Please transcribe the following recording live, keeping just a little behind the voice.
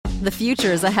The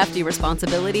future is a hefty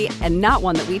responsibility and not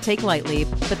one that we take lightly.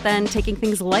 But then taking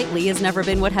things lightly has never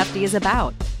been what Hefty is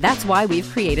about. That's why we've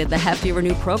created the Hefty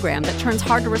Renew program that turns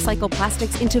hard-to-recycle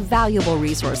plastics into valuable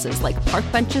resources like park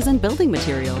benches and building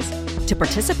materials. To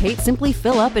participate, simply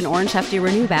fill up an orange Hefty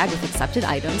Renew bag with accepted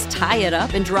items, tie it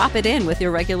up, and drop it in with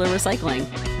your regular recycling.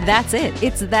 That's it.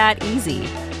 It's that easy.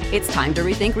 It's time to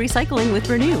rethink recycling with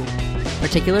Renew.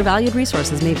 Particular valued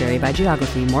resources may vary by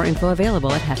geography. More info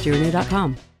available at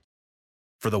heftyrenew.com.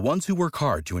 For the ones who work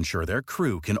hard to ensure their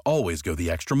crew can always go the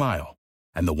extra mile,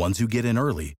 and the ones who get in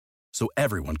early so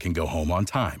everyone can go home on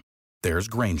time, there's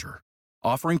Grainger,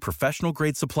 offering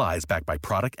professional-grade supplies backed by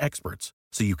product experts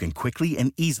so you can quickly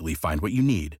and easily find what you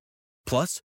need.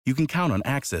 Plus, you can count on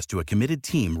access to a committed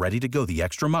team ready to go the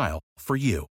extra mile for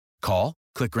you. Call,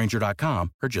 click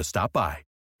Grainger.com, or just stop by.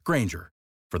 Grainger,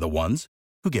 for the ones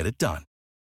who get it done.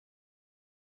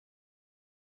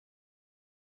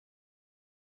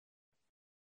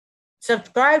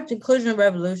 Subscribe to Inclusion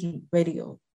Revolution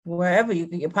Radio, wherever you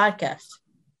get your podcasts.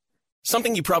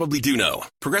 Something you probably do know.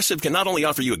 Progressive can not only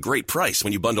offer you a great price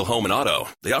when you bundle home and auto,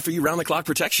 they offer you round-the-clock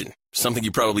protection. Something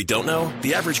you probably don't know,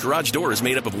 the average garage door is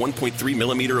made up of 1.3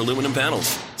 millimeter aluminum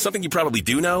panels. Something you probably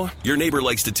do know, your neighbor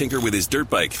likes to tinker with his dirt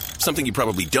bike. Something you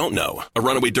probably don't know, a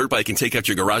runaway dirt bike can take out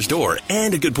your garage door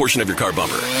and a good portion of your car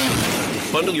bumper.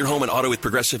 Bundle your home and auto with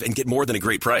Progressive and get more than a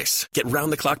great price. Get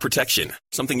round-the-clock protection.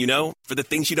 Something you know for the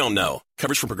things you don't know.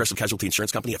 Coverage from Progressive Casualty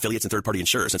Insurance Company, affiliates, and third-party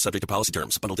insurers and subject to policy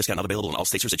terms. Bundle discount not available in all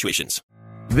states or situations.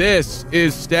 This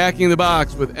is Stacking the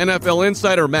Box with NFL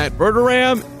insider Matt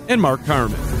Verderame and Mark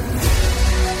Carman.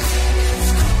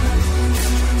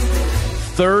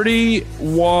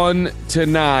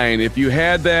 31-9. If you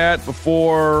had that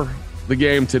before the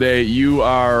game today, you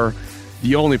are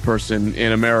the only person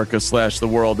in America / the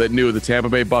world that knew the Tampa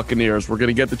Bay Buccaneers were going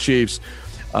to get the Chiefs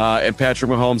and Patrick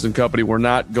Mahomes and company were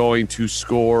not going to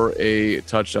score a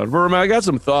touchdown. Verman, I got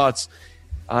some thoughts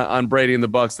on Brady and the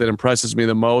Bucs that impresses me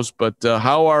the most, but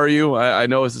how are you? I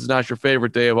know this is not your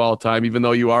favorite day of all time, even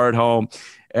though you are at home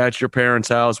at your parents'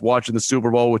 house watching the Super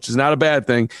Bowl, which is not a bad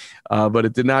thing, but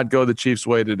it did not go the Chiefs'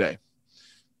 way today.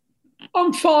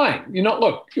 I'm fine.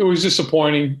 Look, it was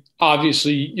disappointing.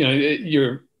 Obviously,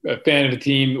 you're a fan of a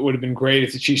team. It would have been great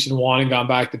if the Chiefs had won and gone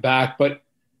back-to-back, but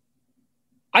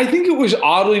I think it was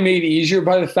oddly made easier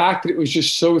by the fact that it was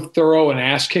just so thorough and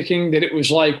ass-kicking that it was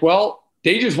like, well,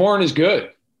 they just weren't as good.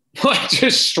 Like,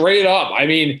 just straight up. I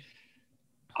mean,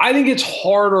 I think it's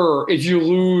harder if you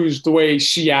lose the way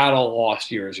Seattle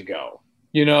lost years ago,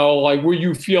 like where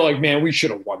you feel like, man, we should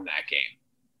have won that game.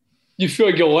 You feel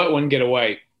like you'll let one get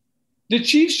away. The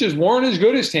Chiefs just weren't as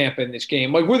good as Tampa in this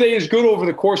game. Like, were they as good over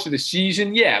the course of the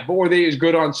season? Yeah, but were they as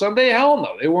good on Sunday? Hell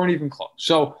no, they weren't even close.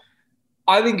 So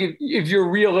I think if you're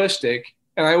realistic,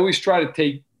 and I always try to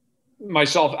take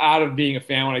myself out of being a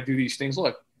fan when I do these things,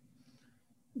 look,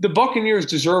 the Buccaneers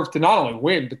deserve to not only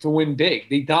win, but to win big.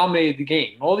 They dominated the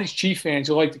game. All these Chief fans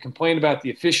who like to complain about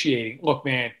the officiating, look,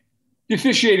 man, the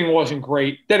officiating wasn't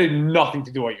great. That had nothing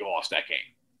to do with why you lost that game.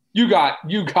 You got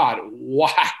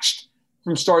waxed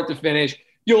from start to finish.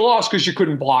 You lost because you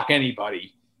couldn't block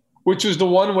anybody, which was the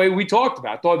one way we talked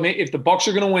about. Thought, if the Bucs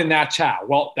are going to win, that's how.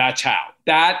 Well, that's how.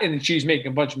 That and the Chiefs making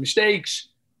a bunch of mistakes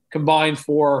combined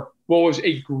for what was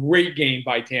a great game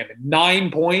by Tampa.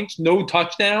 9 points, no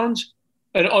touchdowns.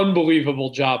 An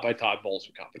unbelievable job by Todd Bowles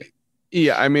and company.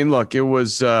 Yeah, I mean, look, it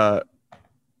was at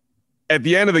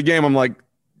the end of the game, I'm like,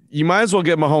 you might as well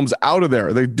get Mahomes out of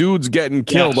there. The dude's getting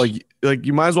killed. Yes. Like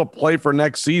you might as well play for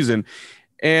next season.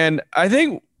 And I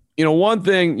think, one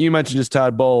thing you mentioned is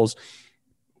Todd Bowles.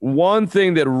 One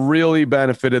thing that really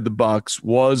benefited the Bucs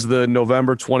was the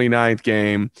November 29th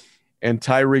game and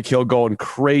Tyreek Hill going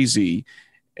crazy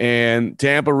and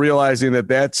Tampa realizing that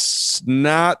that's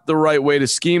not the right way to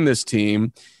scheme this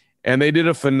team. And they did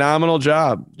a phenomenal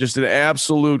job, just an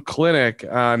absolute clinic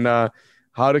on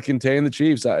how to contain the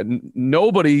Chiefs.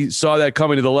 Nobody saw that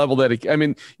coming to the level that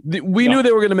we knew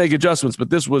they were going to make adjustments, but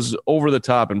this was over the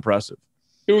top impressive.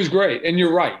 It was great. And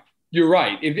you're right.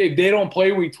 If they don't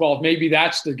play week 12, maybe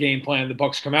that's the game plan the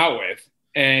Bucs come out with,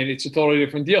 and it's a totally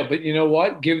different deal. But you know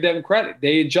what? Give them credit.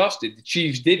 They adjusted. The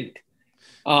Chiefs didn't.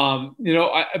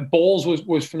 Bowles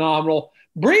was phenomenal.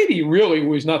 Brady really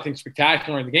was nothing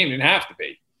spectacular in the game. Didn't have to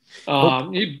be.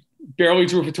 He barely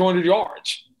threw for 200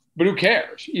 yards. But who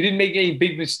cares? He didn't make any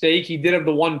big mistake. He did have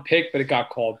the one pick, but it got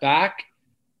called back.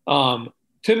 To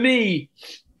me,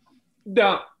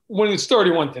 when it's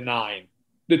 31-9,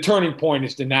 the turning point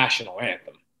is the national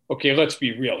anthem. Okay, let's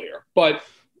be real here. But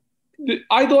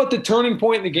I thought the turning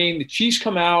point in the game, the Chiefs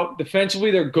come out.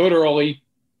 Defensively, they're good early.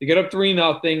 They get up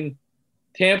 3-0.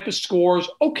 Tampa scores.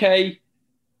 Okay.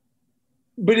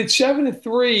 But it's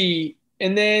 7-3,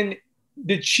 and then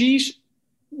the Chiefs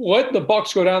let the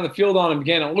Bucs go down the field on them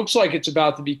again. It looks like it's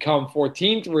about to become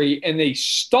 14-3, and they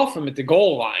stuff them at the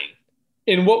goal line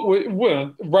in what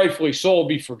would rightfully so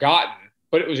be forgotten.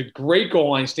 But it was a great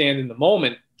goal line stand in the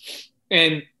moment.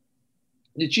 And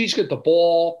the Chiefs get the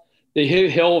ball. They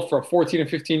hit Hill for a 14 or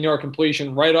 15-yard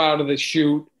completion right out of the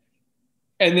chute.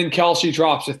 And then Kelce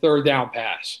drops a third down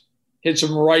pass. Hits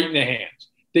him right in the hands.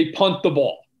 They punt the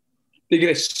ball. They get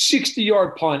a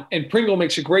 60-yard punt, and Pringle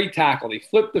makes a great tackle. They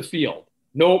flip the field.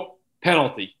 Nope,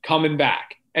 penalty, coming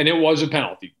back. And it was a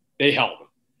penalty. They held him.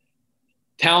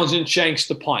 Townsend shanks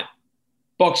the punt.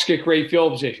 Bucs get great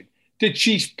field position. The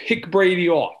Chiefs pick Brady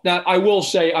off. Now, I will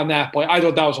say on that play, I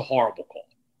thought that was a horrible call.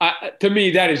 To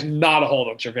me, that is not a hold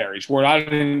on Treveri's word. I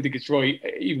don't think it's really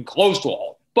even close to a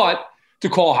hold. But the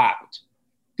call happens.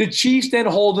 The Chiefs then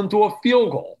hold them to a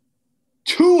field goal.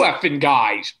 2 effing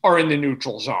guys are in the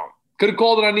neutral zone. Could have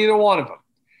called it on either one of them.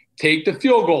 Take the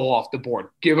field goal off the board.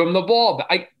 Give them the ball.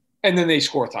 And then they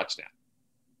score a touchdown.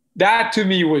 That, to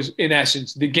me, was, in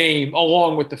essence, the game,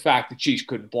 along with the fact the Chiefs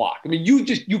couldn't block. I mean,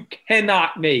 you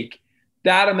cannot make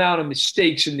that amount of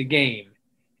mistakes in the game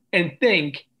and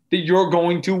think that you're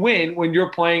going to win when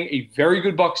you're playing a very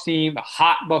good Bucs team, a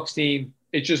hot Bucs team.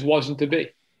 It just wasn't to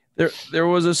be. There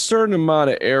was a certain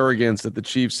amount of arrogance that the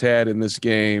Chiefs had in this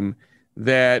game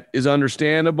that is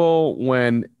understandable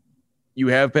when you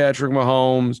have Patrick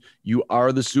Mahomes, you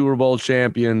are the Super Bowl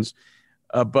champions,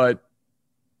 but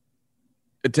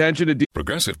attention to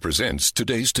Progressive presents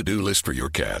today's to-do list for your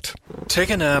cat.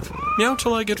 Take a nap, meow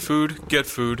till I get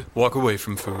food, walk away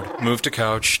from food, move to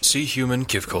couch, see human,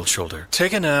 give cold shoulder.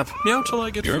 Take a nap, meow till I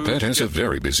get Your food. pet has a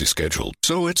very busy schedule,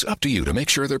 so it's up to you to make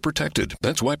sure they're protected.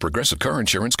 That's why Progressive Car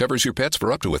Insurance covers your pets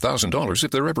for up to $1,000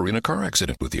 if they're ever in a car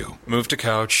accident with you. Move to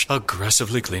couch,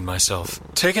 aggressively clean myself.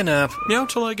 Take a nap, meow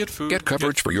till I get food. Get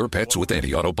coverage for your pets with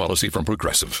anti-auto policy from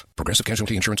Progressive. Progressive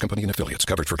Casualty Insurance Company and Affiliates.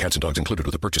 Coverage for cats and dogs included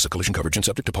with the purchase of collision coverage and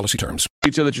subject to policy terms.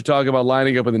 each other that you're talking about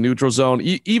lining up in the neutral zone.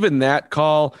 Even that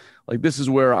call, like, this is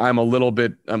where I'm a little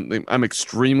bit, I'm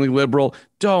extremely liberal.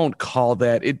 Don't call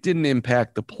that. It didn't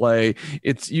impact the play.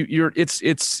 It's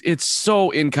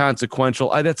so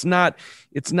inconsequential. It's not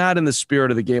in the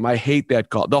spirit of the game. I hate that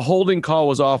call. The holding call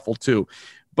was awful too.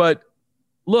 But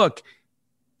look,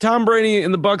 Tom Brady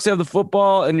and the Bucs have the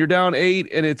football and you're down 8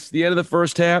 and it's the end of the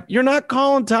first half. You're not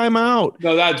calling timeout.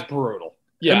 No, that's brutal.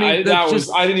 Yeah, I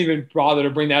didn't even bother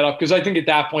to bring that up because I think at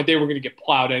that point they were going to get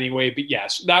plowed anyway. But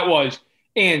yes, that was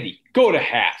Andy. Go to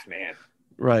half, man.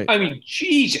 Right. I mean,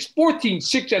 Jesus,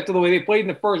 14-6 after the way they played in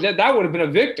the first. That would have been a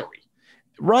victory.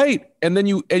 Right. And then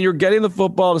you're getting the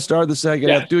football to start the second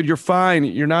half. Dude, you're fine.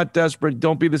 You're not desperate.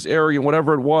 Don't be this arrogant,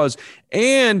 whatever it was.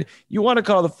 And you want to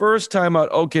call the first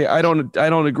timeout. Okay, I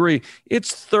don't agree.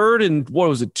 It's third and what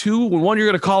was it, 2? When one, you're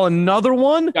going to call another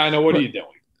one? I know. What are you doing?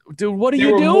 Dude, what are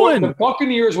you doing? The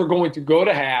Buccaneers were going to go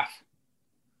to half,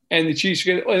 and the Chiefs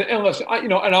get. And listen,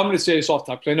 and I'm going to say this off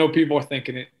top because I know people are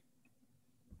thinking it.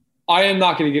 I am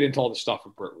not going to get into all the stuff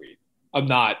with Britt Reid. I'm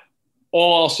not.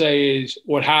 All I'll say is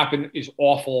what happened is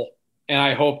awful, and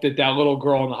I hope that little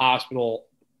girl in the hospital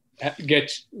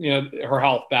gets her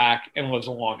health back and lives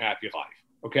a long, happy life.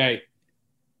 Okay.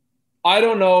 I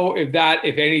don't know if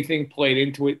anything played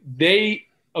into it. They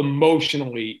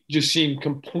emotionally just seemed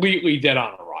completely dead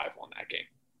on arrival in that game.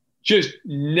 Just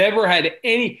never had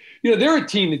any. They're a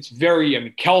team that's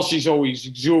very. Kelsey's always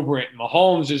exuberant.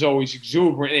 Mahomes is always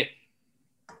exuberant.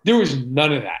 There was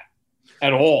none of that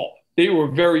at all. They were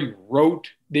very rote.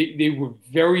 They were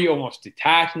very almost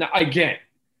detached. Now, again,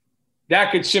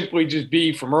 that could simply just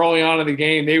be from early on in the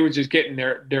game. They were just getting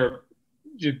their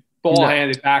just ball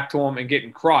handed back to them and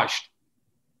getting crushed.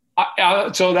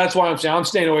 So that's why I'm saying I'm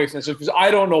staying away from this because I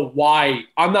don't know why.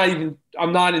 I'm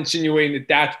not insinuating that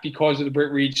that's because of the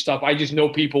Britt Reid stuff. I just know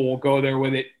people will go there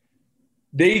with it.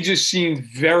 They just seemed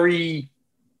very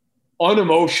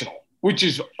unemotional, which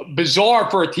is bizarre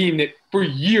for a team that for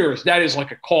years, that is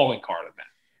like a calling card of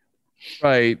that.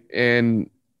 Right. And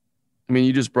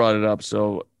you just brought it up.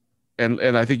 So, and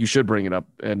I think you should bring it up.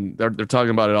 And they're talking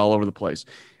about it all over the place.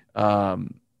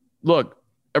 Look,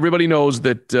 everybody knows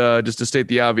that, just to state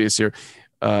the obvious here,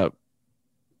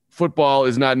 football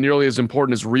is not nearly as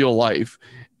important as real life.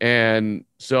 And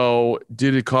so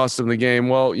did it cost them the game?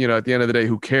 Well, at the end of the day,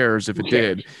 who cares if it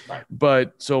did? Right.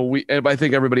 But I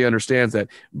think everybody understands that.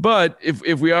 But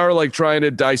if we are like trying to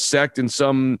dissect in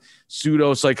some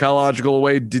pseudo psychological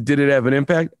way, did it have an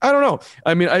impact? I don't know.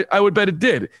 I would bet it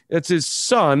did. It's his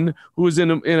son who is in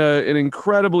an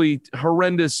incredibly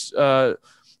horrendous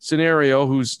scenario.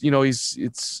 Who's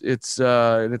it's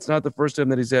not the first time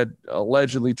that he's had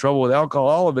allegedly trouble with alcohol,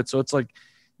 all of it. So it's like,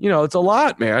 it's a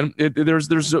lot, man.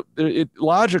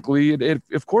 Logically,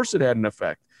 of course it had an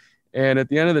effect. And at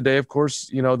the end of the day, of course,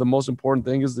 the most important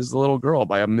thing is the little girl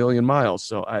by a million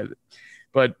miles.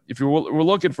 But if we're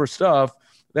looking for stuff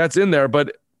that's in there,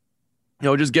 but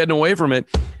just getting away from it,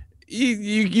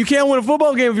 you can't win a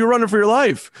football game if you're running for your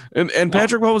life. And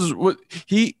Patrick Mahomes,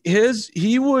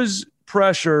 he was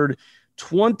pressured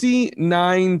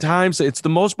 29 times. It's the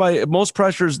most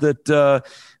pressures that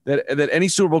any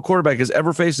Super Bowl quarterback has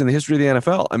ever faced in the history of the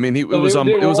NFL. I mean, it was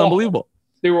unbelievable.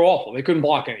 They were awful. They couldn't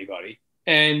block anybody.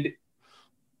 And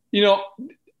you're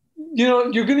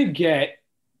going to get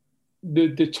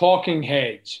the talking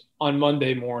heads on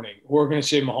Monday morning who are going to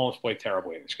say Mahomes played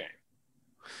terribly in this game.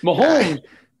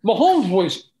 Mahomes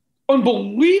was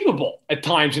unbelievable at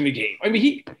times in the game. I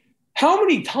mean, how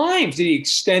many times did he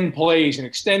extend plays and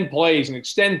extend plays and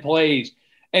extend plays,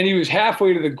 and he was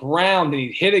halfway to the ground and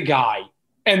he'd hit a guy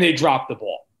and they dropped the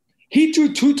ball. He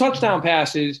threw 2 touchdown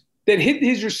passes that hit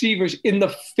his receivers in the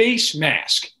face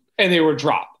mask and they were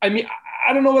dropped. I mean,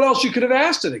 I don't know what else you could have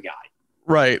asked of the guy.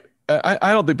 Right.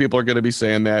 I don't think people are going to be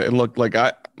saying that. It looked like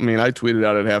I tweeted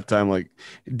out at halftime, like,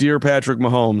 "Dear Patrick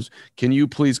Mahomes, can you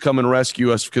please come and rescue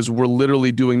us? Because we're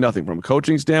literally doing nothing from a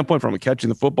coaching standpoint, from a catching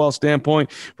the football standpoint,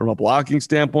 from a blocking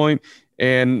standpoint,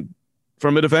 and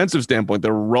from a defensive standpoint.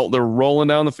 They're rolling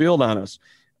down the field on us."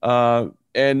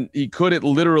 And he couldn't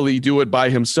literally do it by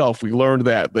himself. We learned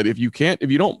that if you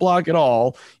don't block at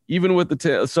all, even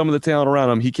with some of the talent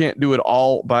around him, he can't do it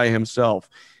all by himself.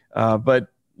 But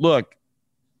look.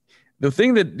 The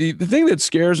thing that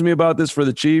scares me about this for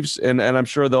the Chiefs, and I'm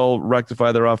sure they'll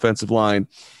rectify their offensive line,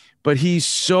 but he's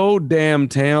so damn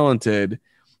talented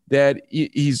that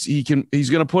he's going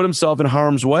to put himself in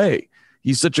harm's way.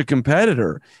 He's such a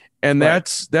competitor, and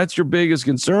right. that's your biggest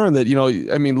concern. That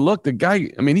look, the guy.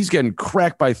 He's getting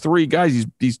cracked by 3 guys.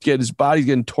 He's getting his body's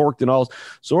getting torqued in all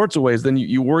sorts of ways. Then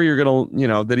you worry you're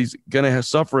gonna that he's gonna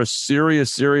suffer a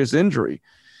serious injury.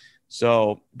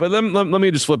 So, but let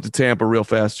me just flip to Tampa real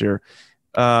fast here.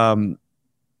 Tom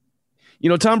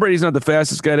Brady's not the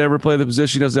fastest guy to ever play the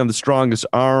position. He doesn't have the strongest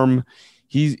arm.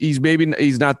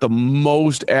 He's not the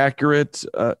most accurate,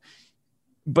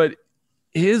 but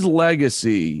his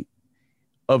legacy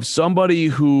of somebody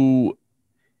who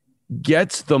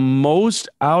gets the most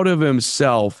out of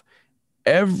himself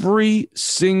every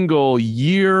single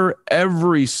year,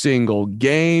 every single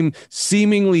game,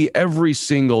 seemingly every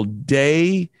single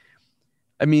day.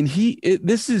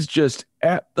 This is just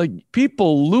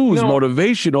people lose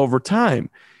motivation over time,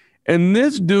 and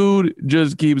this dude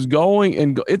just keeps going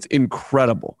and it's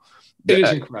incredible. It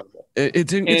is incredible.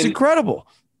 It's incredible.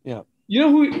 Yeah.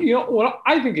 What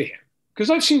I think of him, because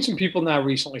I've seen some people now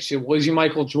recently say, "Well, is he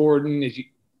Michael Jordan? Is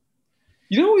he?"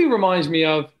 Who he reminds me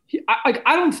of?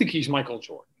 I don't think he's Michael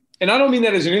Jordan, and I don't mean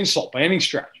that as an insult by any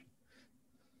stretch.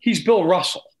 He's Bill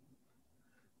Russell.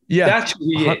 Yeah, that's who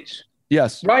he is.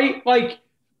 Yes. Right? Like,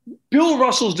 Bill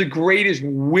Russell's the greatest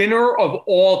winner of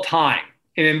all time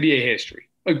in NBA history.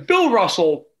 Like, Bill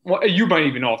Russell, you might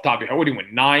even know off the top of your head, what did he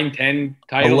win? 9, 10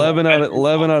 titles? 11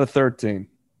 out of 13.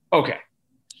 Okay.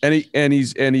 And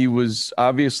he was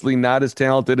obviously not as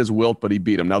talented as Wilt, but he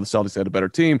beat him. Now the Celtics had a better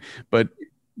team, but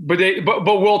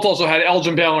Wilt also had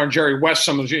Elgin Baylor and Jerry West.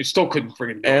 Some of them still couldn't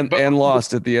friggin' do it. And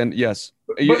lost at the end. Yes,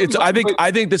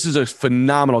 I think this is a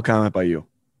phenomenal comment by you.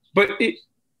 But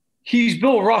he's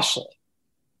Bill Russell.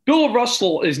 Bill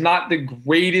Russell is not the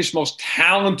greatest, most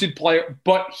talented player,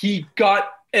 but he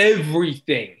got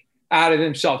everything out of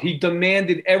himself. He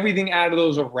demanded everything out of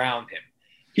those around him.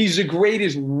 He's the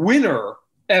greatest winner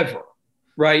ever,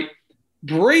 right?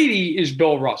 Brady is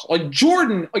Bill Russell. Like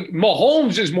Jordan,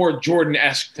 Mahomes is more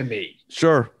Jordan-esque to me.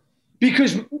 Sure.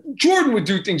 Because Jordan would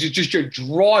do things that just your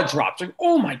jaw drops. Like,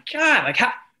 oh my God,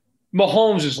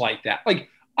 Mahomes is like that. Like,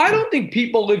 I don't think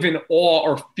people live in awe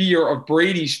or fear of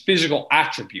Brady's physical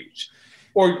attributes,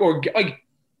 or like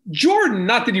Jordan.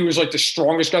 Not that he was like the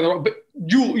strongest guy in the world, but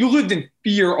you lived in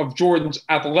fear of Jordan's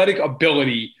athletic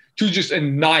ability to just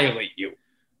annihilate you.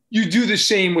 You do the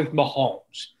same with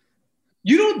Mahomes.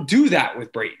 You don't do that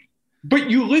with Brady,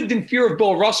 but you lived in fear of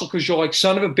Bill Russell because you're like,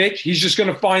 son of a bitch. He's just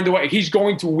going to find a way. He's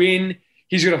going to win.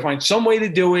 He's going to find some way to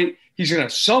do it. He's going to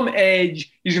have some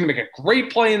edge. He's going to make a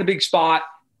great play in the big spot.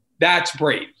 That's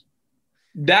Brady.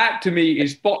 That to me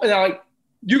is like,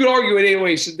 you could argue it any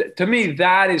ways. To me,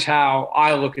 that is how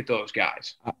I look at those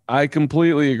guys. I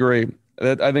completely agree.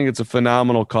 I think it's a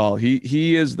phenomenal call.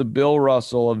 He is the Bill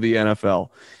Russell of the NFL.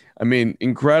 I mean,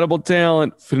 incredible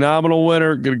talent, phenomenal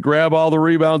winner, going to grab all the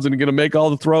rebounds and going to make all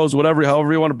the throws, however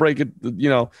you want to break it,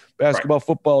 basketball, right.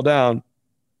 Football down.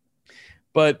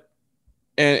 But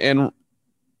and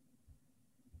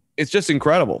it's just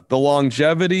incredible. The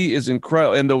longevity is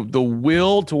incredible, and the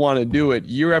will to want to do it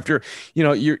year after.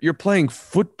 You're playing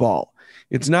football.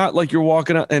 It's not like you're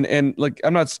walking out and like I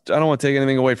don't want to take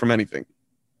anything away from anything.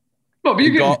 No, but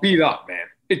you're getting beat up, man.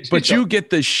 You get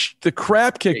the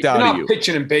crap kicked out of you. You're not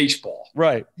pitching in baseball,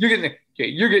 right? You're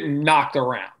getting knocked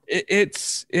around.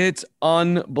 It's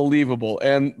unbelievable,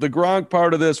 and the Gronk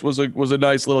part of this was a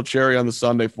nice little cherry on the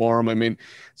sundae for him. I mean,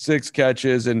 6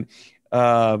 catches and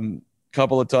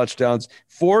couple of touchdowns,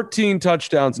 14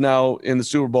 touchdowns now in the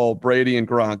Super Bowl. Brady and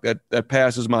Gronk that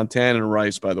passes Montana and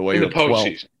Rice, by the way. In the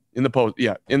postseason. In the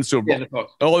Super Bowl. In the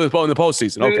postseason. Oh, in the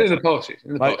postseason. Okay. In the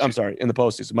postseason. I'm sorry, in the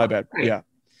postseason. My bad. Yeah.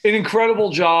 An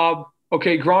incredible job.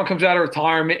 Okay, Gronk comes out of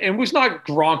retirement and was not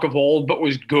Gronk of old, but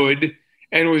was good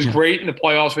and was great in the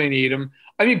playoffs when they need him.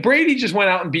 I mean, Brady just went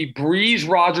out and beat Breeze,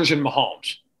 Rodgers, and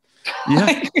Mahomes.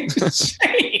 Yeah. It's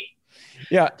insane.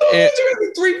 Yeah. Those are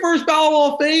the 3 first ballot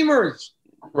Hall of Famers.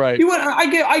 Right.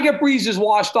 I get Breeze is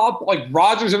washed up like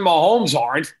Rodgers and Mahomes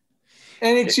aren't.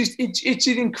 And it's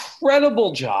an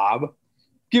incredible job.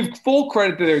 Give full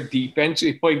credit to their defense.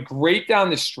 They played great down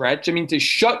the stretch. I mean, to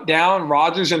shut down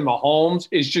Rodgers and Mahomes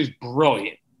is just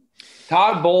brilliant.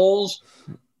 Todd Bowles,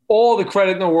 all the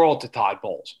credit in the world to Todd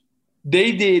Bowles.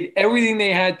 They did everything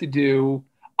they had to do.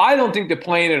 I don't think the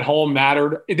playing at home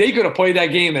mattered. They could have played that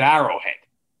game at Arrowhead.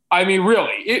 I mean,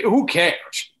 really, who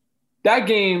cares? That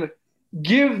game,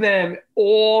 give them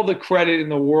all the credit in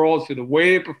the world for the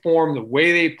way they performed, the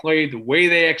way they played, the way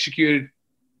they executed.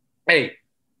 Hey,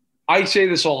 I say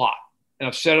this a lot, and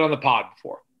I've said it on the pod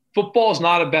before. Football is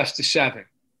not a best of 7.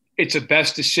 It's a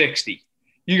best of 60.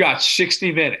 You got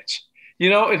 60 minutes.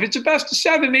 If it's a best of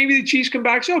 7, maybe the Chiefs come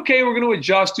back and say, okay, we're going to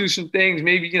adjust, do some things.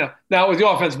 Maybe, now with the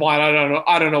offensive line,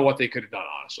 I don't know what they could have done,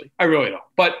 honestly. I really don't.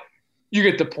 But you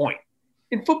get the point.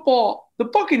 In football, the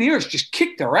Buccaneers just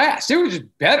kicked their ass. They were just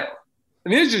better. I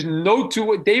mean, there's just no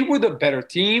two. They were the better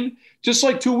team. Just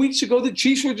like 2 weeks ago, the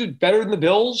Chiefs were just better than the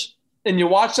Bills. And you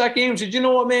watch that game and said, you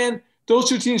know what, man? Those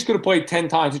two teams could have played 10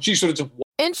 times. The Chiefs would have just won.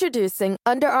 Introducing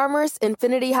Under Armour's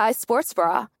Infinity High Sports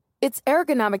Bra. Its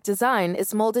ergonomic design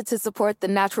is molded to support the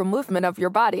natural movement of your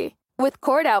body. With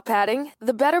cord-out padding,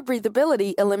 the better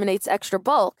breathability eliminates extra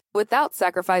bulk without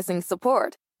sacrificing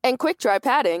support. And quick-dry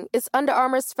padding is Under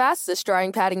Armour's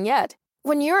fastest-drying padding yet.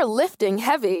 When you're lifting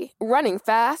heavy, running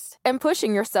fast, and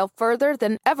pushing yourself further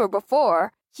than ever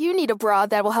before, you need a bra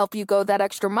that will help you go that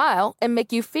extra mile and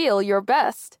make you feel your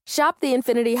best. Shop the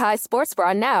Infinity High Sports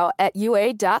Bra now at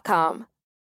UA.com.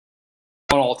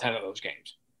 All 10 of those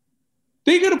games.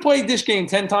 They could have played this game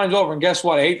 10 times over, and guess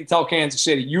what? I hate to tell Kansas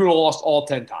City, you would have lost all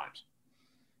 10 times.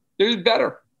 They're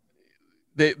better.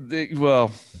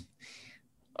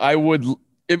 I would.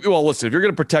 Listen, if you're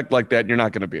going to protect like that, you're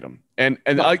not going to beat them. And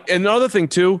another thing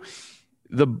too,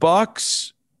 the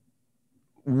Bucs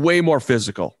way more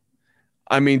physical.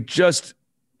 I mean, just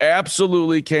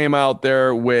absolutely came out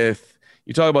there with.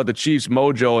 You talk about the Chiefs'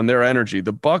 mojo and their energy.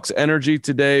 The Bucs' energy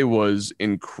today was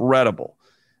incredible.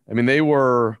 I mean, they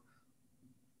were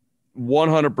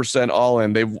 100% all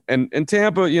in. And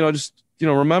Tampa,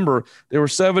 remember they were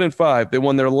 7-5. They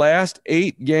won their last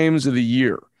 8 games of the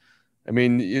year. I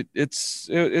mean, it's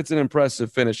an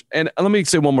impressive finish. And let me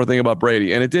say one more thing about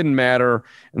Brady. And it didn't matter,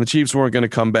 and the Chiefs weren't going to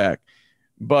come back.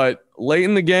 But late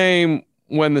in the game,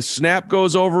 when the snap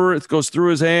goes over, it goes through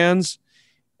his hands,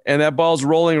 and that ball's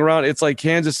rolling around. It's like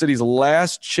Kansas City's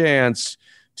last chance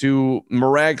to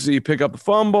miraculously pick up the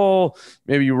fumble.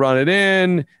 Maybe you run it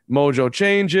in, mojo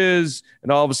changes,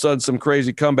 and all of a sudden some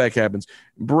crazy comeback happens.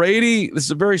 Brady, this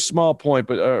is a very small point,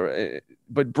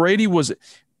 but Brady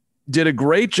did a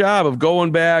great job of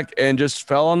going back and just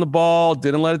fell on the ball,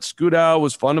 didn't let it scoot out,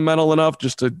 was fundamental enough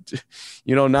just to,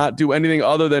 not do anything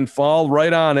other than fall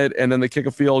right on it, and then they kick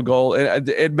a field goal. And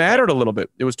it mattered a little bit.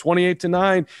 It was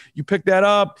 28-9. You pick that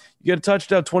up, you get a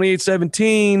touchdown,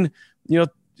 28-17.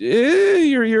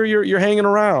 You're hanging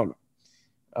around.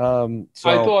 I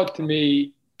thought, to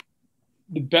me,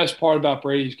 the best part about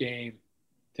Brady's game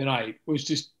tonight was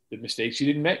just the mistakes he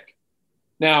didn't make.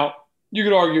 Now, you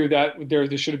could argue that there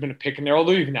should have been a pick in there,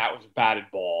 although even that was a batted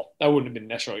ball. That wouldn't have been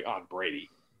necessarily on Brady.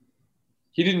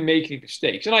 He didn't make any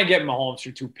mistakes. And I get Mahomes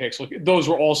through 2 picks. Look, those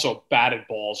were also batted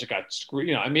balls that got screwed.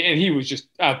 And he was just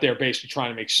out there basically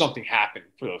trying to make something happen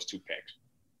for those 2 picks.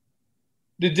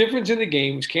 The difference in the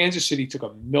game was Kansas City took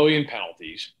a million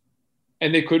penalties,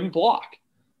 and they couldn't block.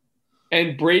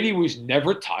 And Brady was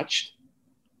never touched,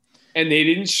 and they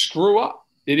didn't screw up.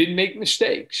 They didn't make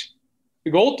mistakes.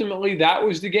 Ultimately, that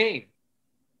was the game.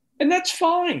 And that's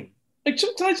fine. Like,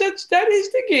 sometimes that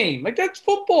is the game. Like, that's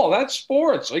football. That's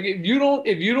sports. Like, if you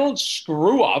don't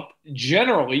screw up,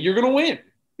 generally you're going to win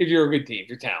if you're a good team, if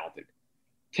you're talented.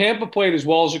 Tampa played as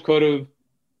well as it could have.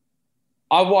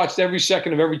 I've watched every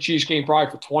second of every Chiefs game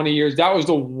probably for 20 years. That was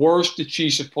the worst the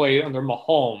Chiefs have played under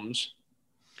Mahomes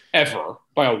ever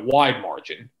by a wide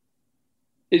margin.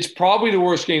 It's probably the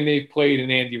worst game they've played in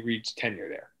Andy Reid's tenure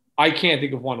there. I can't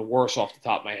think of one worse off the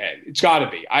top of my head. It's got to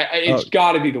be. It's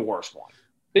got to be the worst one.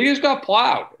 They just got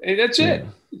plowed. And that's it.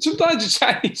 Sometimes it's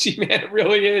that easy, man. It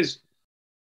really is.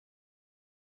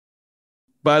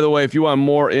 By the way, if you want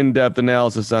more in-depth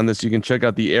analysis on this, you can check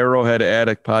out the Arrowhead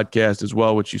Addict podcast as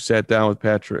well, which you sat down with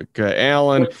Patrick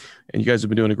Allen, and you guys have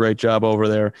been doing a great job over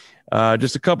there.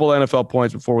 Just a couple NFL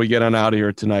points before we get on out of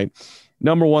here tonight.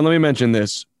 Number one, let me mention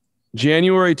this.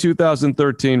 January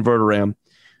 2013, Verderam,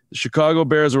 the Chicago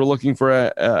Bears were looking for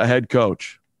a head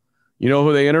coach. You know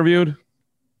who they interviewed?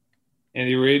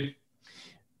 Andy Reid.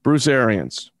 Bruce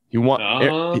Arians.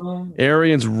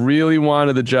 Arians really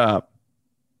wanted the job.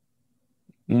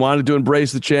 Wanted to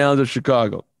embrace the challenge of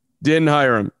Chicago. Didn't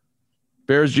hire him.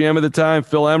 Bears GM at the time,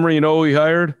 Phil Emery, you know who he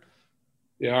hired?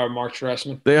 They hired Mark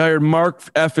Trestman. They hired Mark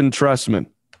effing Trestman.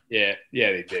 Yeah,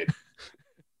 they did.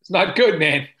 It's not good,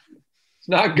 man. It's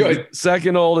not good.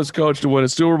 Second oldest coach to win a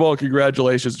Super Bowl.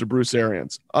 Congratulations to Bruce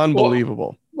Arians.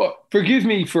 Unbelievable. Well, forgive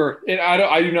me for, and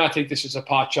I do not take this as a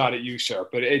pot shot at you, sir,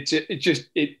 but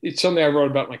it's something I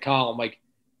wrote about in my column. Like,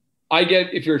 I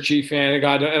get if you're a Chief fan, and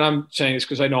I'm saying this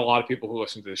because I know a lot of people who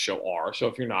listen to this show are. So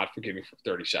if you're not, forgive me for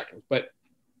 30 seconds. But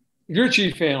if you're a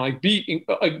Chief fan,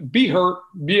 be hurt,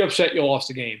 be upset you lost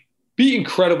the game. Be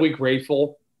incredibly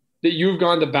grateful that you've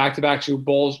gone to back-to-back Super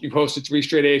Bowls. You've hosted 3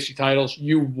 straight AFC titles.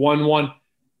 You won one.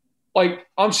 Like,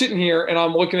 I'm sitting here and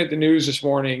I'm looking at the news this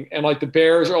morning, and like the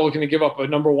Bears are looking to give up a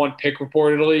number 1 pick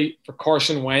reportedly for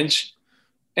Carson Wentz.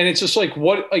 And it's just like,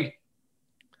 what, like,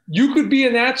 you could be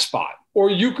in that spot. Or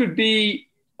you could be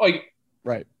like,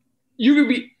 right. You could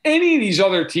be any of these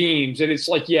other teams, and it's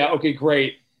like, yeah, okay,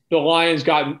 great. The Lions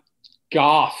got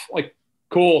Goff. Like,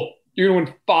 cool. You're going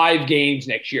to win 5 games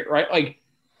next year, right? Like,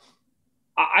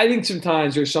 I think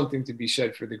sometimes there's something to be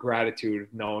said for the gratitude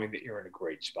of knowing that you're in a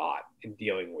great spot and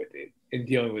dealing with it and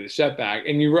dealing with a setback.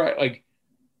 And you're right. Like,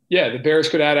 yeah, the Bears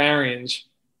could add Arians,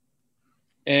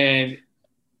 and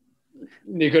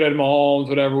they could have Mahomes,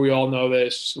 whatever. We all know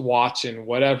this, Watson,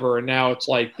 whatever. And now it's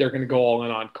like they're going to go all in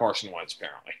on Carson Wentz,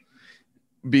 apparently.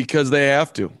 Because they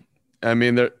have to. I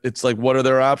mean, it's like, what are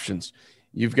their options?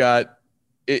 You've got,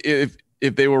 if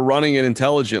they were running it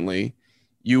intelligently,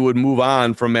 you would move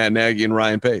on from Matt Nagy and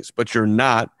Ryan Pace. But you're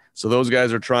not. So those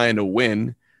guys are trying to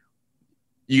win.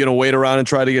 You going to wait around and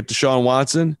try to get Deshaun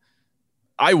Watson?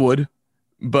 I would.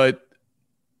 But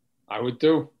I would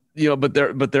too. You know, but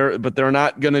they're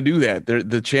not going to do that.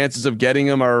 The chances of getting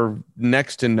them are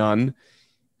next to none.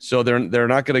 So they're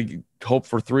not going to hope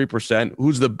for 3%.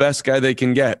 Who's the best guy they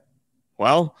can get?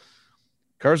 Well,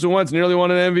 Carson Wentz nearly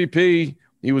won an MVP.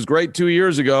 He was great 2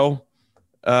 years ago.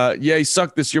 Yeah, he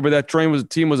sucked this year, but that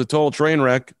team was a total train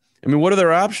wreck. I mean, what are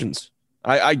their options?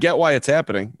 I get why it's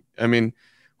happening. I mean,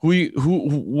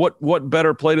 what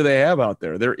better play do they have out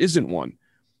there? There isn't one.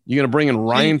 You going to bring in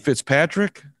Ryan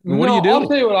Fitzpatrick? I mean, what do you do? I'll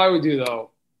tell you what I would do though.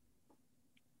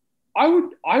 I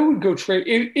would go trade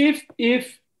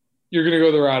if you're going to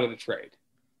go the route of the trade.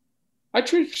 I'd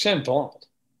trade for Sam Darnold.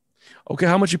 Okay,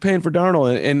 how much you paying for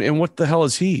Darnold, and what the hell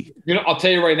is he? You know, I'll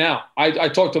tell you right now. I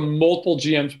talked to multiple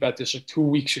GMs about this like 2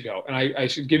 weeks ago, and I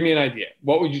said, give me an idea.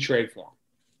 What would you trade for him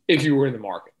if you were in the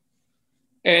market?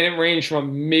 And it ranged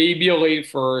from maybe a late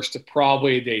first to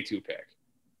probably a day 2 pick.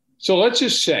 So let's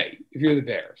just say, if you're the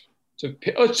Bears, so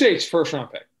let's say it's first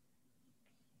round pick.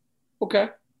 Okay.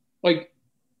 Like,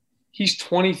 he's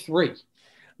 23.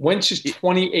 Wentz is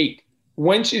 28.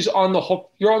 Wentz is on the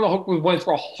hook. You're on the hook with Wentz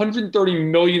for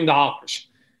 $130 million.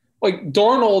 Like,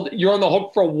 Darnold, you're on the hook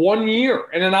for 1 year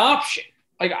and an option.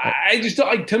 Like, I just,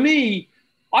 like, to me,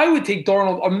 I would take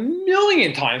Darnold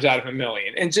 1,000,000 times out of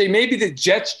 1,000,000 and say maybe the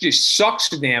Jets just suck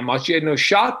so damn much. You had no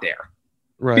shot there.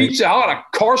 Right. Beats the hell out of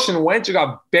Carson Wentz, who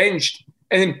got benched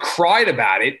and then cried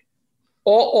about it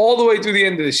all the way through the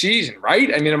end of the season,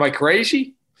 right? I mean, am I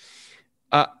crazy?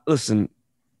 Listen,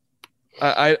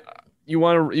 you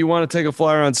want to take a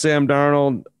flyer on Sam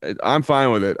Darnold? I'm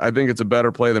fine with it. I think it's a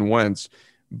better play than Wentz.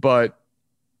 But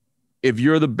if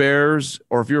you're the Bears,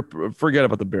 or forget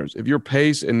about the Bears, if you're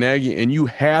Pace and Nagy and you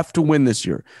have to win this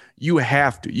year, you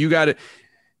have to. You got to.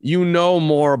 You know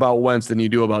more about Wentz than you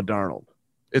do about Darnold.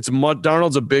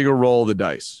 Darnold's a bigger roll of the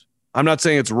dice. I'm not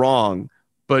saying it's wrong,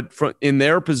 but in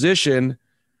their position,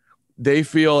 they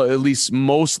feel at least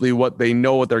mostly what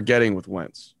they're getting with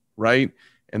Wentz, right?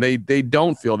 And they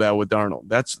don't feel that with Darnold.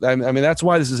 That's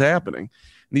why this is happening.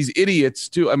 And these idiots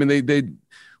too. I mean,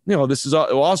 this is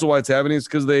also why it's happening is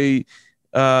because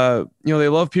they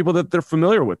love people that they're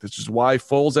familiar with. It's just why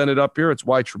Foles ended up here. It's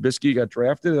why Trubisky got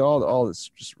drafted. All this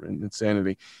just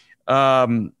insanity.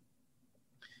 All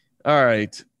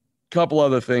right. Couple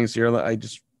other things here. I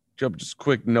just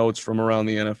quick notes from around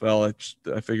the NFL.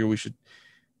 I figure we should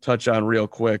touch on real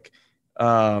quick.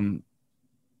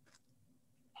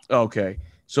 Okay.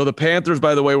 So the Panthers,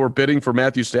 by the way, were bidding for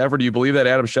Matthew Stafford. Do you believe that?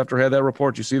 Adam Schefter had that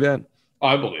report. Do you see that?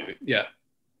 I believe it. Yeah.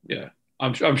 Yeah.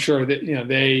 I'm sure that,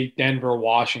 they, Denver,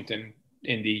 Washington,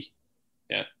 Indy.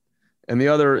 Yeah. And the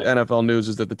other NFL news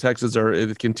is that the Texans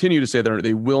continue to say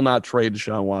they will not trade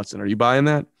Deshaun Watson. Are you buying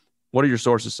that? What are your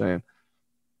sources saying?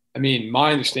 I mean,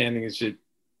 my understanding is that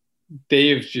they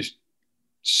have just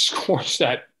scorched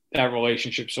that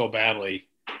relationship so badly.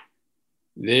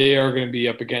 They are going to be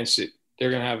up against it. They're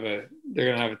going to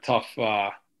have a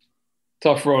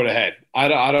tough road ahead. I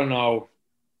don't know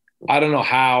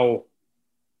how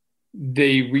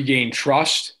they regain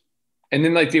trust. And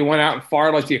then they went out and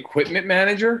fired the equipment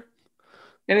manager.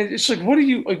 And it's like, what are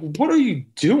you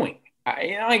doing?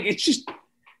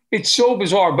 It's so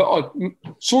bizarre. But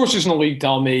sources in the league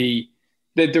tell me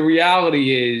that the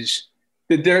reality is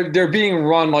that they're being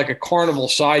run like a carnival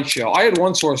sideshow. I had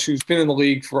one source who's been in the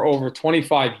league for over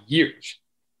 25 years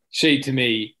say to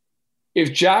me,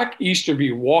 if Jack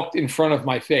Easterby walked in front of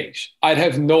my face, I'd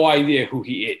have no idea who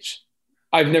he is.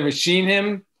 I've never seen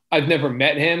him. I've never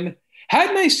met him.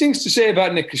 Had nice things to say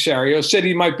about Nick Caserio, said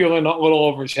he might be a little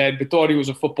over his head, but thought he was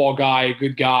a football guy, a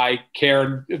good guy,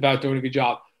 cared about doing a good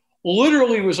job.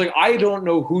 Literally was like, I don't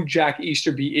know who Jack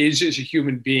Easterby is as a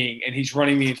human being, and he's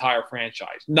running the entire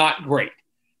franchise. Not great.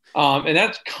 And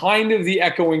that's kind of the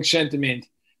echoing sentiment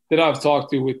that I've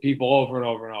talked to with people over and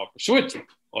over and over. So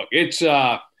it's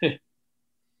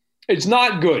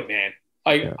not good, man.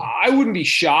 I wouldn't be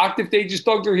shocked if they just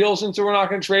dug their heels into we're not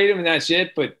going to trade him and that's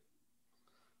it. But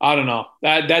I don't know.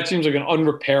 That seems like an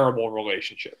unrepairable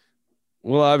relationship.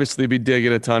 We'll obviously be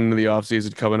digging a ton into the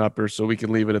offseason coming up here, so we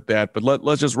can leave it at that. But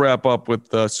let's just wrap up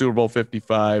with Super Bowl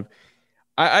 55.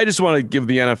 I just want to give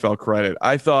the NFL credit.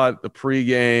 I thought the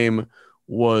pregame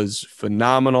was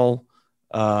phenomenal.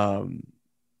 There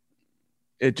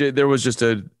was just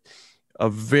a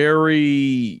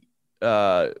very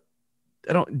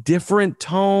different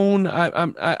tone.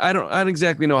 I don't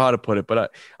exactly know how to put it,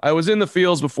 but I was in the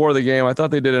fields before the game. I thought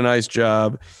they did a nice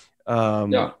job.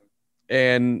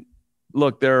 And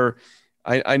look,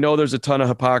 I know there's a ton of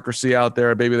hypocrisy out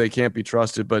there. Maybe they can't be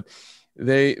trusted, but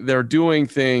they're doing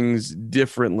things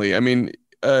differently. I mean,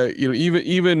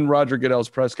 even Roger Goodell's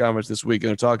press conference this week, and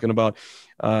they're talking about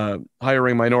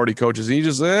hiring minority coaches. And he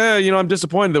just, I'm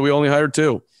disappointed that we only hired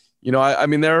 2. I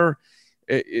mean,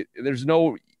 there's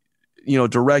no,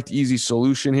 direct, easy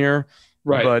solution here.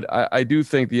 Right. But I do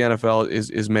think the NFL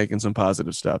is making some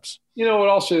positive steps. You know what?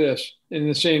 I'll say this in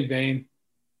the same vein.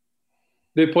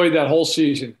 They played that whole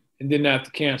season and didn't have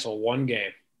to cancel one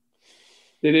game.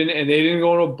 They didn't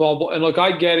go into a bubble. And look,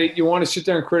 I get it. You want to sit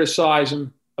there and criticize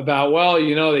them about,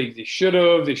 they should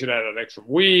have had an extra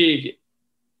week.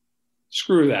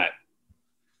 Screw that.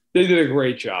 They did a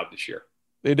great job this year.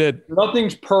 They did.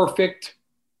 Nothing's perfect.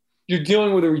 You're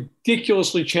dealing with a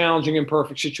ridiculously challenging and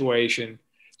perfect situation.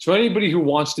 So anybody who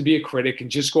wants to be a critic can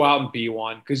just go out and be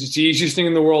one, because it's the easiest thing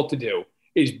in the world to do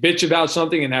is bitch about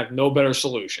something and have no better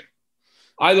solution.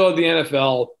 I thought the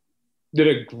NFL did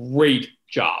a great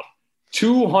job.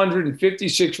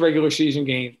 256 regular season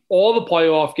games, all the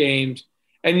playoff games.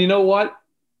 And you know what? In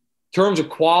terms of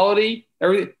quality,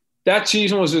 everything, that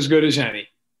season was as good as any.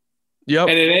 Yep.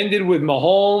 And it ended with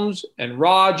Mahomes and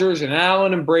Rodgers and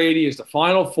Allen and Brady as the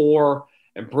Final Four,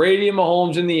 and Brady and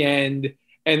Mahomes in the end.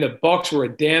 And the Bucs were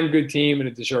a damn good team and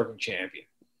a deserving champion.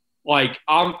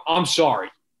 I'm sorry.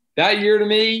 That year to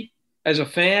me, as a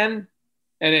fan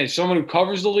and as someone who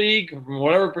covers the league, from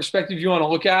whatever perspective you want to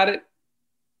look at it,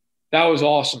 that was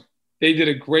awesome. They did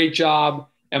a great job.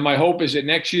 And my hope is that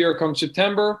next year, come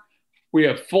September, we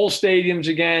have full stadiums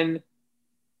again,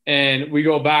 and we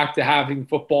go back to having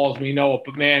football as we know it.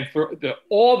 But, man, for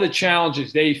all the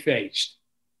challenges they faced,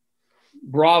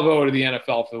 bravo to the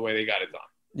NFL for the way they got it done.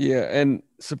 Yeah, and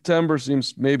September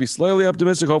seems maybe slightly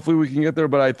optimistic. Hopefully we can get there,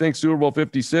 but I think Super Bowl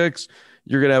 56,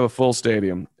 you're going to have a full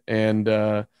stadium, and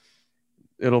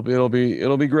it'll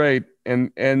be great.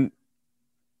 And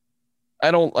I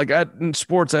don't in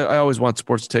sports. I always want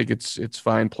sports to take its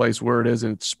fine place where it is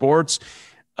in sports.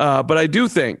 But I do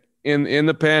think in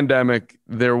the pandemic,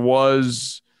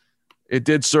 it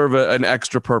did serve an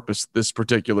extra purpose this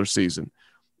particular season.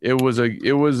 It was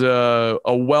a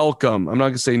welcome. I'm not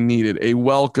going to say needed, a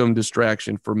welcome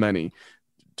distraction for many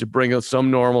to bring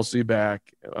some normalcy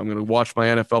back. I'm going to watch my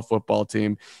NFL football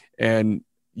team, and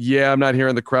Yeah, I'm not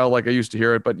hearing the crowd like I used to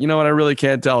hear it, but you know what? I really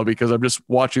can't tell because I'm just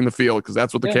watching the field because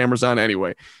that's what the camera's on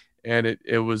anyway. And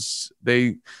it was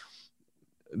the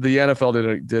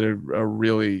NFL did a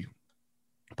really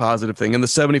positive thing. And the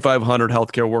 7,500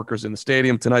 healthcare workers in the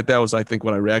stadium tonight, that was, I think,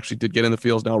 when I actually did get in the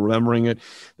field. Now remembering it,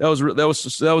 that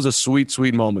was a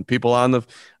sweet moment. People on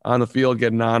the field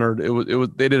getting honored. It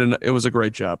was a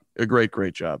great job, a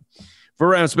great job.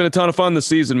 Varane, it's been a ton of fun this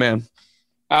season, man.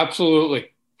 Absolutely.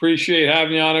 Appreciate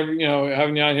having you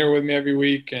on here with me every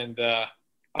week. And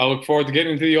I look forward to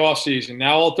getting into the off season.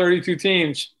 Now all 32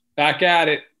 teams back at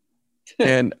it.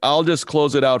 And I'll just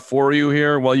close it out for you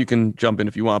here. Well, you can jump in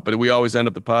if you want, but we always end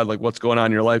up the pod like, what's going on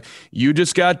in your life? You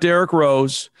just got Derrick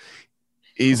Rose.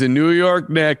 He's a New York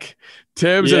Knick.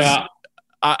 Tibbs is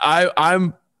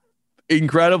I'm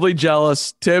incredibly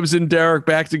jealous. Tibbs and Derrick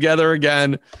back together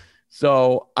again.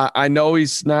 So I know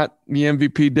he's not the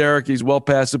MVP, Derrick. He's well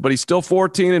past it, but he's still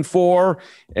 14-4,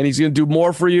 and he's going to do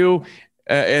more for you.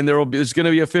 And there's going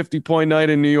to be a 50-point night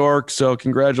in New York. So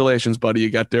congratulations, buddy. You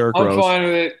got Derrick Rose. I'm fine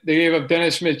with it. They gave up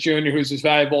Dennis Smith Jr., who's as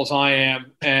valuable as I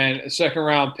am, and a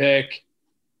second-round pick.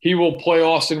 He will play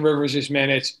Austin Rivers'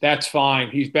 minutes. That's fine.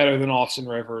 He's better than Austin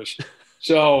Rivers.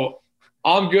 So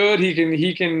I'm good.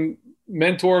 He can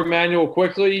mentor Emmanuel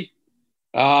quickly.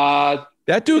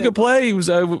 That dude could play. He's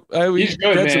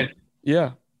good, man.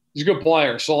 He's a good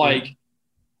player. So,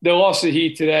 they lost the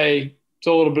Heat today. It's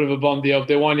a little bit of a bum deal.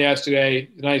 They won yesterday.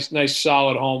 Nice,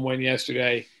 solid home win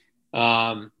yesterday.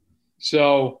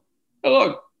 So,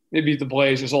 look, they beat the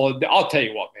Blazers. I'll tell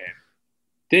you what, man.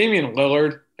 Damian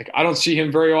Lillard, I don't see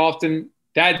him very often.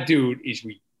 That dude is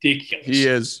ridiculous. He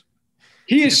is.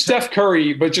 He is Steph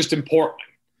Curry, but just in Portland.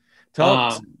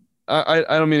 I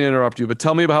don't mean to interrupt you, but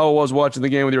tell me about how it was watching the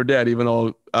game with your dad, even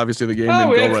though obviously the game didn't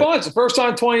we go had right. fun. It's the first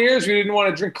time in 20 years we didn't want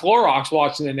to drink Clorox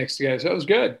watching the Knicks together, so it was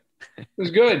good. It was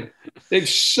good. They've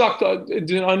sucked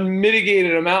an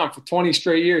unmitigated amount for 20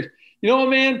 straight years. You know what,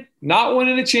 man? Not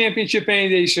winning a championship any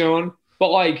day soon, but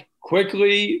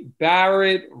Quickly,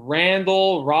 Barrett,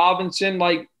 Randall, Robinson,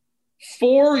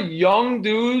 4 young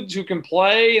dudes who can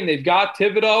play, and they've got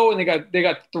Thibodeau, and they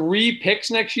got 3 picks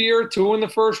next year, 2 in the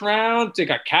first round. They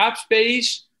got cap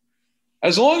space.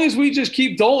 As long as we just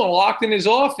keep Dolan locked in his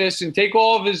office and take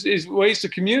all of his ways to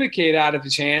communicate out of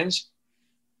his hands,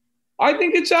 I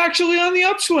think it's actually on the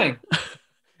upswing.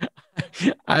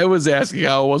 I was asking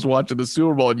how I was watching the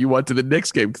Super Bowl, and you went to the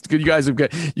Knicks game. You guys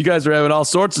are having all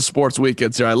sorts of sports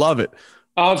weekends here. I love it.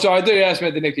 I'm sorry. I thought you asked me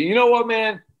at the Knicks game. You know what,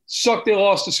 man? Suck, they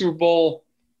lost the Super Bowl.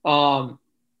 13-hour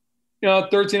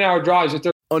drives.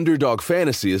 Underdog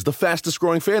Fantasy is the fastest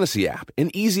growing fantasy app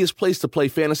and easiest place to play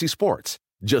fantasy sports.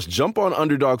 Just jump on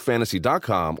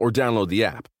UnderdogFantasy.com or download the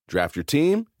app. Draft your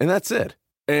team, and that's it.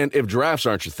 And if drafts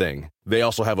aren't your thing, they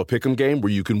also have a pick'em game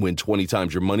where you can win 20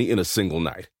 times your money in a single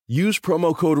night. Use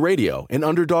promo code RADIO, and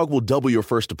Underdog will double your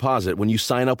first deposit when you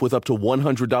sign up with up to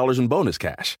 $100 in bonus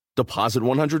cash. Deposit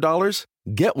 $100,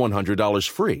 get $100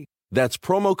 free. That's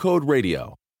promo code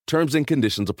RADIO. Terms and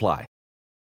conditions apply.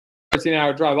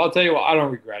 13-hour drive. I'll tell you what, I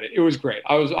don't regret it. It was great.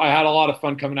 I had a lot of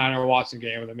fun coming out here and watching the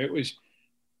game with them. It was,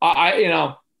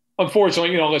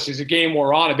 unfortunately, listen, it's a game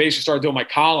we're on. I basically started doing my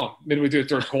column midway through the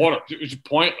third quarter. It was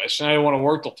pointless, and I didn't want to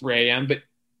work till 3 a.m., but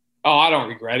I don't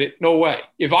regret it. No way.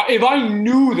 If I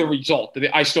knew the result,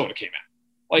 I still would have came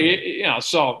out.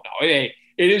 It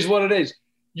is what it is.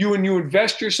 When you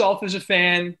invest yourself as a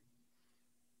fan,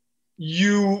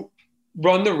 you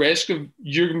run the risk of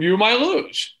you might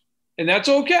lose. And that's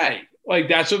okay.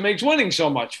 That's what makes winning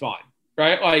so much fun,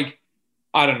 right?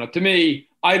 I don't know. To me,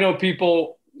 I know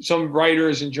people, some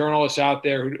writers and journalists out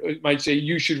there who might say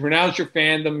you should renounce your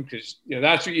fandom because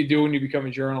that's what you do when you become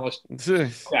a journalist.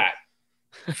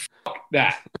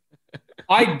 That.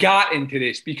 I got into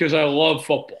this because I love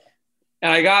football.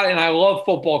 And I love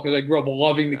football because I grew up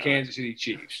loving the Kansas City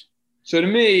Chiefs. So to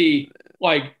me,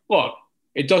 look,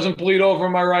 it doesn't bleed over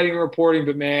in my writing and reporting,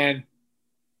 but man,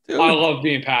 dude, I love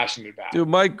being passionate about it. Dude,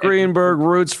 Mike Greenberg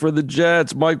roots for the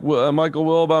Jets. Michael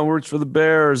Wilbon roots for the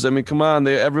Bears. I mean, come on.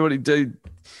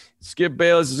 Skip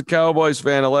Bayless is a Cowboys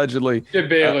fan, allegedly. Skip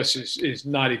Bayless is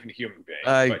not even a human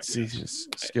being.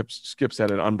 Skip's had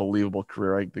an unbelievable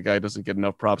career. The guy doesn't get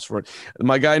enough props for it.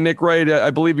 My guy Nick Wright, I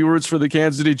believe he roots for the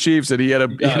Kansas City Chiefs, and he had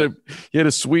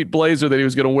a sweet blazer that he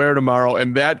was going to wear tomorrow,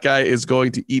 and that guy is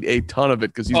going to eat a ton of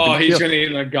it because he's going to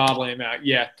eat a godly amount.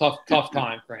 Yeah, tough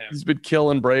time for him. He's been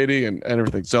killing Brady and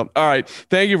everything. So, all right,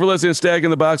 thank you for listening to Stacking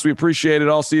the Box. We appreciate it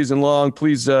all season long.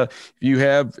 Please, if you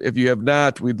have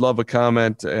not, we'd love a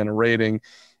comment and a rating,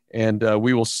 and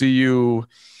we will see you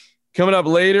Coming up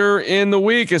later in the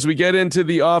week as we get into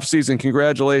the offseason,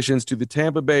 congratulations to the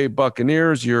Tampa Bay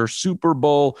Buccaneers, your Super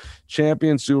Bowl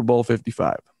champion, Super Bowl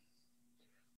 55.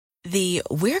 The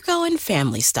We're Going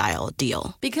Family Style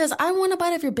deal. Because I want a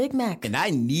bite of your Big Mac. And I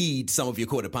need some of your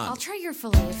Quarter Pound. I'll try your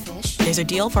Filet-O-Fish. There's a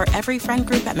deal for every friend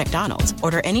group at McDonald's.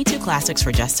 Order any 2 classics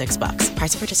for just $6.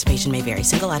 Price of participation may vary.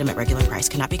 Single item at regular price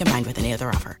cannot be combined with any other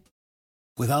offer.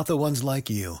 Without the ones like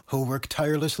you, who work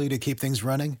tirelessly to keep things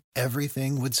running,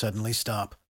 everything would suddenly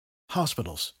stop.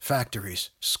 Hospitals,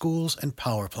 factories, schools, and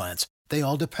power plants, they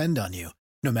all depend on you.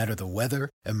 No matter the weather,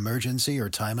 emergency, or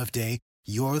time of day,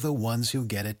 you're the ones who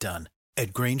get it done.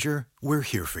 At Grainger, we're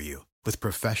here for you with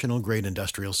professional-grade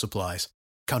industrial supplies.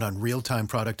 Count on real-time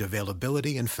product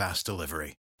availability and fast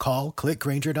delivery. Call, click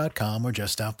Grainger.com, or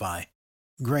just stop by.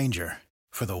 Grainger,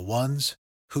 for the ones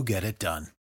who get it done.